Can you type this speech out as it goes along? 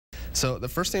So the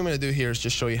first thing I'm going to do here is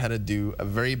just show you how to do a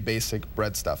very basic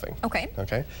bread stuffing. Okay.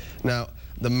 Okay. Now,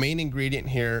 the main ingredient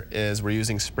here is we're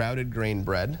using sprouted grain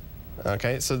bread.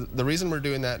 Okay, so the reason we're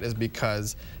doing that is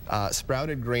because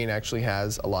sprouted grain actually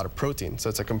has a lot of protein. So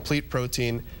it's a complete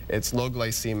protein, it's low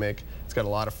glycemic, it's got a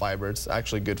lot of fiber, it's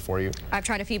actually good for you. I've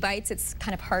tried a few bites, it's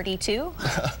kind of hearty too.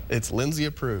 It's Lindsay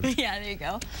approved. Yeah, there you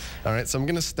go. All right, so I'm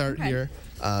gonna start here.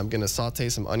 I'm gonna saute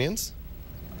some onions,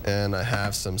 and I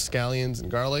have some scallions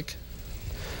and garlic.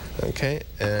 Okay,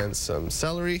 and some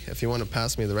celery, if you want to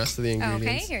pass me the rest of the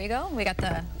ingredients. Okay, here you go. We got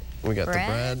the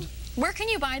bread. Where can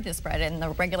you buy this bread? In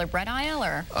the regular bread aisle,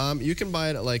 or? You can buy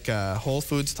it at like a Whole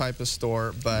Foods type of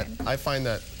store, but I find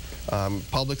that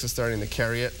Publix is starting to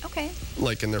carry it,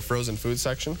 like in their frozen food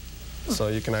section. So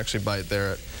you can actually buy it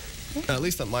there, at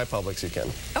least at my Publix you can.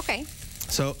 Okay.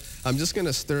 So I'm just going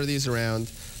to stir these around.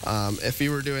 If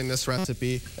you were doing this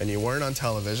recipe and you weren't on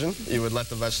television, you would let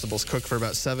the vegetables cook for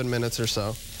about 7 minutes or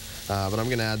so. But I'm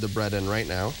going to add the bread in right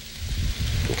now.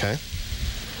 Okay.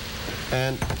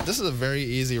 And this is a very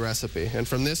easy recipe. And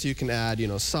from this you can add, you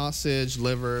know, sausage,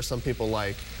 liver, some people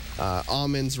like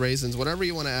almonds, raisins, whatever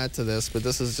you want to add to this, but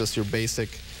this is just your basic,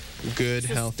 good,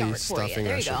 healthy stuffing recipe.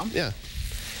 There you go.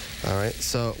 Yeah. All right,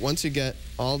 so once you get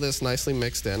all this nicely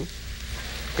mixed in, what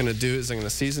I'm going to do is I'm going to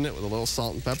season it with a little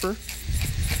salt and pepper.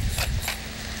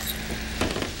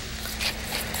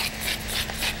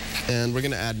 And we're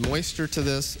going to add moisture to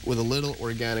this with a little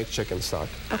organic chicken stock.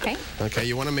 Okay. Okay,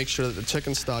 you want to make sure that the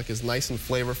chicken stock is nice and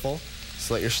flavorful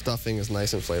so that your stuffing is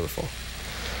nice and flavorful.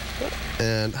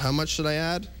 And how much should I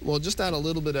add? Well, just add a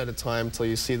little bit at a time until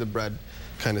you see the bread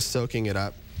kind of soaking it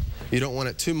up. You don't want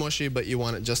it too mushy, but you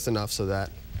want it just enough so that,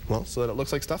 well, so that it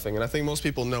looks like stuffing. And I think most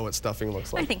people know what stuffing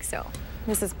looks like. I think so.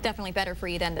 This is definitely better for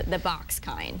you than the box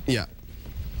kind. Yeah,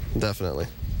 definitely.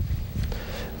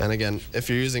 And again, if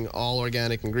you're using all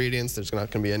organic ingredients, there's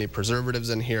not going to be any preservatives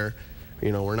in here.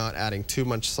 You know, we're not adding too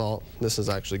much salt. This is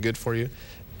actually good for you,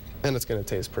 and it's going to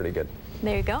taste pretty good.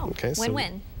 There you go. Okay,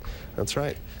 win-win. That's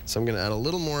right. So I'm going to add a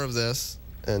little more of this,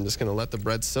 and just going to let the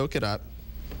bread soak it up.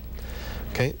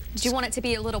 Okay. Do you want it to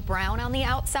be a little brown on the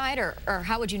outside, or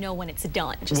how would you know when it's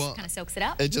done? Just kind of soaks it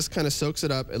up? It just kind of soaks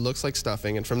it up. It looks like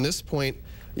stuffing, and from this point,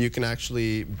 you can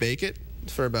actually bake it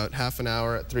for about half an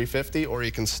hour at 350, or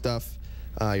you can stuff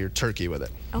your turkey with it.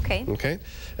 Okay. Okay.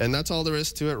 And that's all there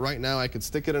is to it. Right now I could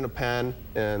stick it in a pan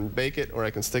and bake it, or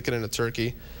I can stick it in a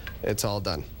turkey. It's all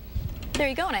done. There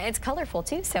you go. And it's colorful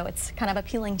too, so it's kind of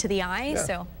appealing to the eye. Yeah.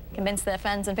 So convince the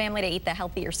friends and family to eat the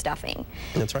healthier stuffing.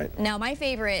 That's right. Now my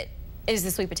favorite is the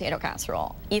sweet potato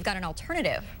casserole. You've got an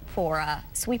alternative for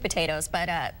sweet potatoes,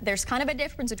 but there's kind of a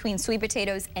difference between sweet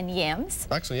potatoes and yams.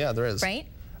 Actually, yeah, there is. Right?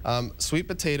 Sweet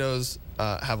potatoes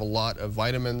have a lot of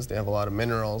vitamins, they have a lot of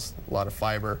minerals, a lot of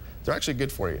fiber. They're actually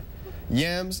good for you.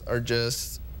 Yams are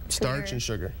just starch and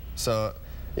sugar. So,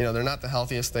 you know, they're not the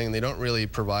healthiest thing. They don't really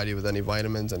provide you with any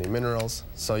vitamins, any minerals.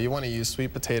 So you want to use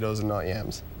sweet potatoes and not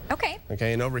yams. Okay.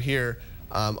 Okay, and over here,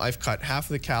 I've cut half of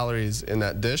the calories in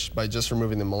that dish by just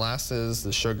removing the molasses,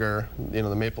 the sugar, you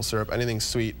know, the maple syrup, anything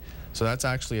sweet. So that's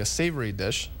actually a savory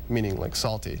dish, meaning like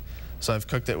salty. So I've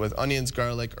cooked it with onions,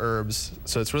 garlic, herbs.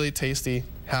 So it's really tasty,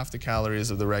 half the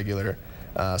calories of the regular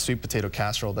sweet potato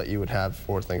casserole that you would have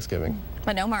for Thanksgiving.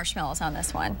 But no marshmallows on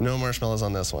this one. No marshmallows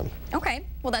on this one. Okay,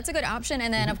 well that's a good option.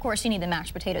 And then of course you need the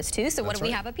mashed potatoes too. So what do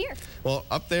we have up here? Well,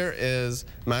 up there is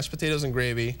mashed potatoes and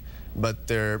gravy, but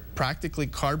they're practically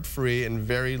carb-free and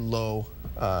very low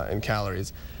in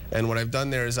calories. And what I've done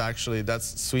there is actually,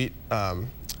 that's sweet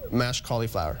mashed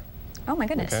cauliflower. Oh my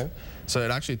goodness. Okay, so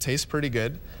it actually tastes pretty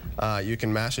good. You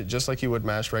can mash it just like you would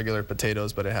mash regular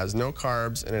potatoes, but it has no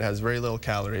carbs and it has very little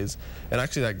calories. And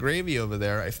actually that gravy over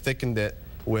there, I've thickened it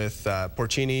with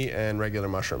porcini and regular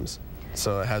mushrooms.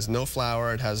 So it has no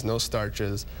flour, it has no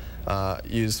starches,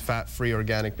 use fat-free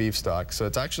organic beef stock. So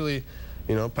it's actually,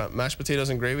 you know, mashed potatoes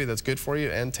and gravy that's good for you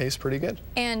and tastes pretty good.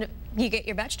 And you get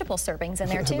your vegetable servings in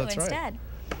there too instead.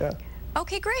 Yeah.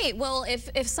 Okay, great. Well,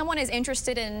 if someone is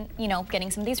interested in, you know,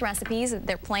 getting some of these recipes,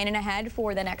 they're planning ahead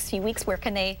for the next few weeks, where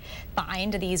can they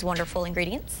find these wonderful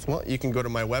ingredients? Well, you can go to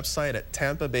my website at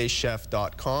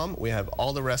tampabaychef.com. We have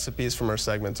all the recipes from our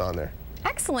segments on there.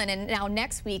 Excellent. And now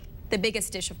next week, the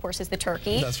biggest dish, of course, is the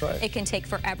turkey. That's right. It can take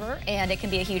forever, and it can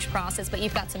be a huge process, but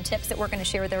you've got some tips that we're going to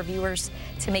share with our viewers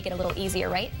to make it a little easier,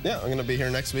 right? Yeah, I'm going to be here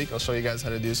next week. I'll show you guys how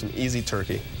to do some easy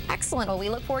turkey. Excellent. Well, we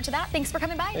look forward to that. Thanks for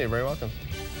coming by. Hey, you're very welcome.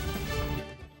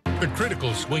 The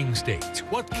critical swing states.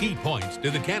 What key points do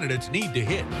the candidates need to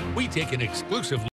hit? We take an exclusive